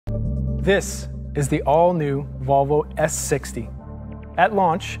This is the all-new Volvo S60. At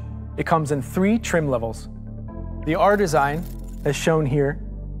launch, it comes in 3 trim levels. The R design, as shown here,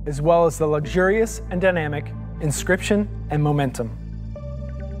 as well as the luxurious and dynamic inscription and momentum.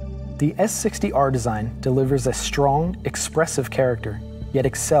 The S60 R design delivers a strong, expressive character, yet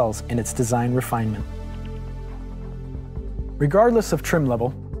excels in its design refinement. Regardless of trim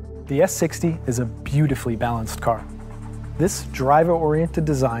level, the S60 is a beautifully balanced car. This driver-oriented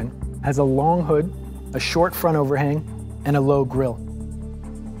design has a long hood, a short front overhang, and a low grille.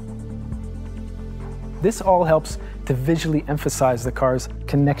 This all helps to visually emphasize the car's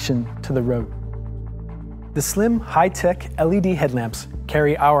connection to the road. The slim, high-tech LED headlamps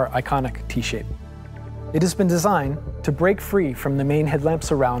carry our iconic T-shape. It has been designed to break free from the main headlamp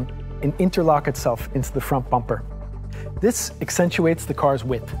surround and interlock itself into the front bumper. This accentuates the car's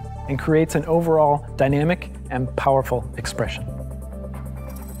width and creates an overall dynamic and powerful expression.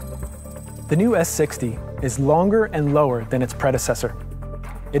 The new S60 is longer and lower than its predecessor.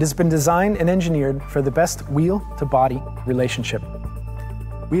 It has been designed and engineered for the best wheel-to-body relationship.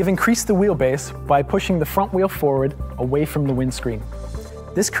 We have increased the wheelbase by pushing the front wheel forward away from the windscreen.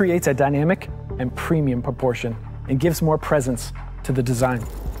 This creates a dynamic and premium proportion and gives more presence to the design.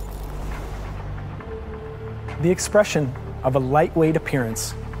 The expression of a lightweight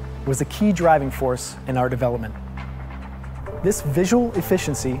appearance was a key driving force in our development. This visual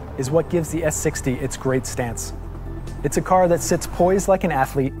efficiency is what gives the S60 its great stance. It's a car that sits poised like an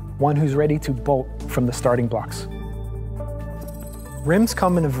athlete, one who's ready to bolt from the starting blocks. Rims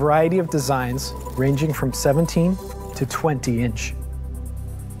come in a variety of designs ranging from 17 to 20 inch.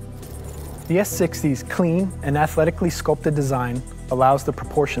 The S60's clean and athletically sculpted design allows the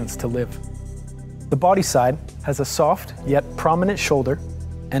proportions to live. The body side has a soft yet prominent shoulder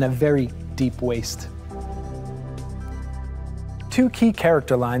and a very deep waist. 2 key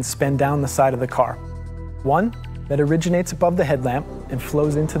character lines span down the side of the car. One that originates above the headlamp and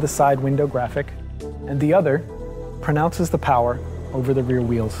flows into the side window graphic, and the other pronounces the power over the rear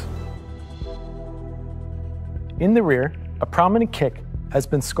wheels. In the rear, a prominent kick has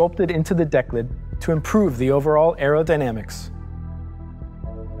been sculpted into the deck lid to improve the overall aerodynamics.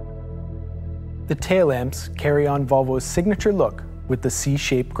 The tail lamps carry on Volvo's signature look with the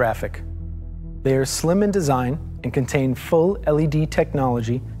C-shaped graphic. They are slim in design and contain full LED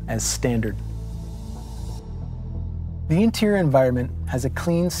technology as standard. The interior environment has a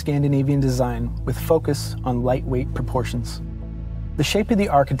clean Scandinavian design with focus on lightweight proportions. The shape of the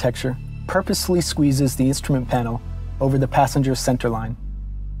architecture purposefully squeezes the instrument panel over the passenger's center line.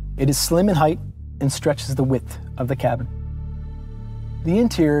 It is slim in height and stretches the width of the cabin. The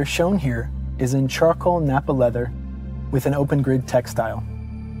interior shown here is in charcoal Napa leather with an open grid textile.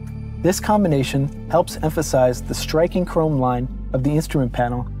 This combination helps emphasize the striking chrome line of the instrument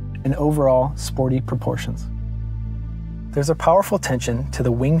panel and overall sporty proportions. There's a powerful tension to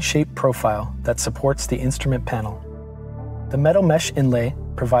the wing-shaped profile that supports the instrument panel. The metal mesh inlay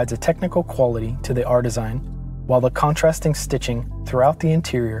provides a technical quality to the R design, while the contrasting stitching throughout the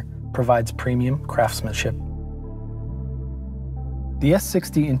interior provides premium craftsmanship. The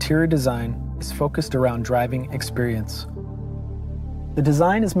S60 interior design is focused around driving experience. The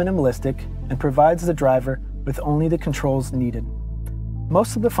design is minimalistic and provides the driver with only the controls needed.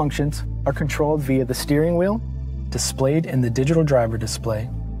 Most of the functions are controlled via the steering wheel, displayed in the digital driver display,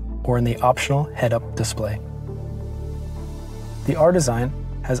 or in the optional head-up display. The R design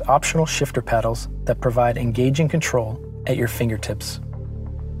has optional shifter paddles that provide engaging control at your fingertips.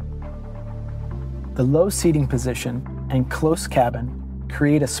 The low seating position and close cabin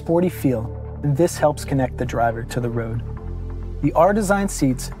create a sporty feel, and this helps connect the driver to the road. The R design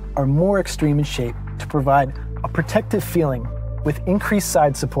seats are more extreme in shape to provide a protective feeling with increased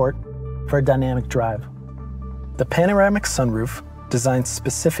side support for a dynamic drive. The panoramic sunroof, designed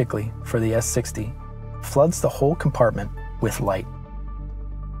specifically for the S60, floods the whole compartment with light.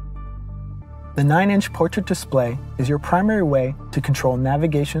 The 9-inch portrait display is your primary way to control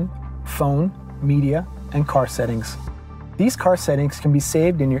navigation, phone, media, and car settings. These car settings can be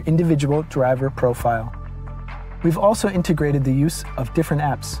saved in your individual driver profile. We've also integrated the use of different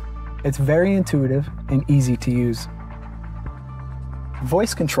apps. It's very intuitive and easy to use.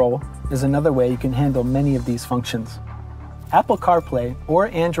 Voice control is another way you can handle many of these functions. Apple CarPlay or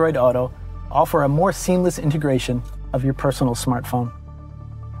Android Auto offer a more seamless integration of your personal smartphone.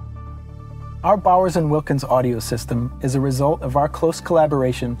 Our Bowers & Wilkins audio system is a result of our close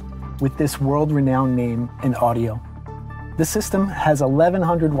collaboration with this world-renowned name in audio. The system has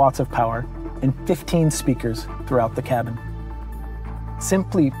 1,100 watts of power and 15 speakers throughout the cabin.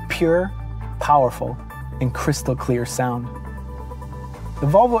 Simply pure, powerful, and crystal clear sound. The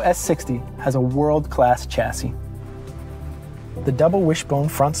Volvo S60 has a world-class chassis. The double wishbone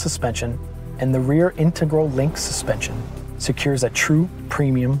front suspension and the rear integral link suspension secures a true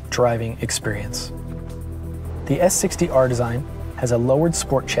premium driving experience. The S60 R design has a lowered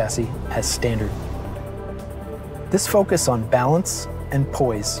sport chassis as standard. This focus on balance and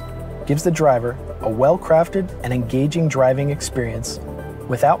poise gives the driver a well-crafted and engaging driving experience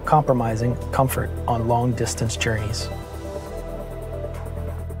without compromising comfort on long-distance journeys.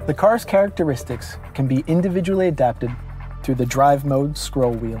 The car's characteristics can be individually adapted through the Drive Mode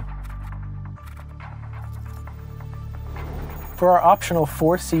scroll wheel. For our optional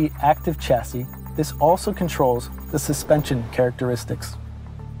 4C active chassis, this also controls the suspension characteristics.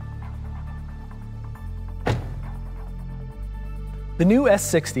 The new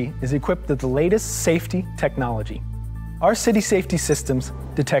S60 is equipped with the latest safety technology. Our city safety systems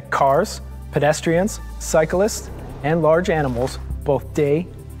detect cars, pedestrians, cyclists, and large animals both day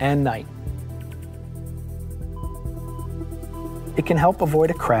and night. It can help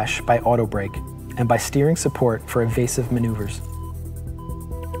avoid a crash by auto brake and by steering support for evasive maneuvers.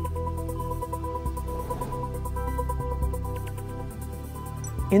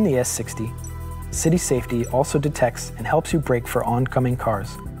 In the S60, City Safety also detects and helps you brake for oncoming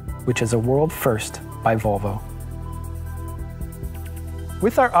cars, which is a world first by Volvo.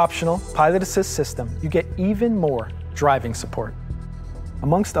 With our optional Pilot Assist system, you get even more driving support.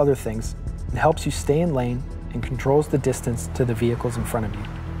 Amongst other things, it helps you stay in lane and controls the distance to the vehicles in front of you.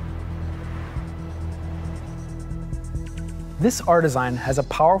 This R design has a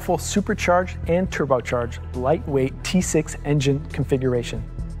powerful supercharged and turbocharged lightweight T6 engine configuration.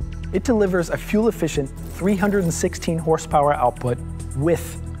 It delivers a fuel-efficient 316 horsepower output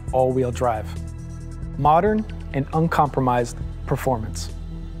with all-wheel drive. Modern and uncompromised performance.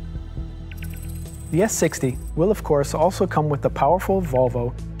 The S60 will of course also come with the powerful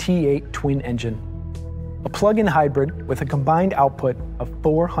Volvo T8 twin engine, a plug-in hybrid with a combined output of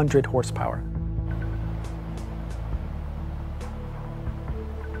 400 horsepower.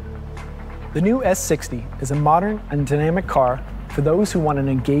 The new S60 is a modern and dynamic car for those who want an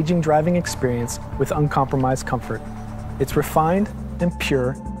engaging driving experience with uncompromised comfort. It's refined and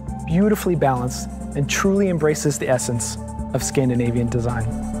pure, beautifully balanced, and truly embraces the essence of Scandinavian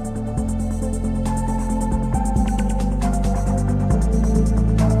design.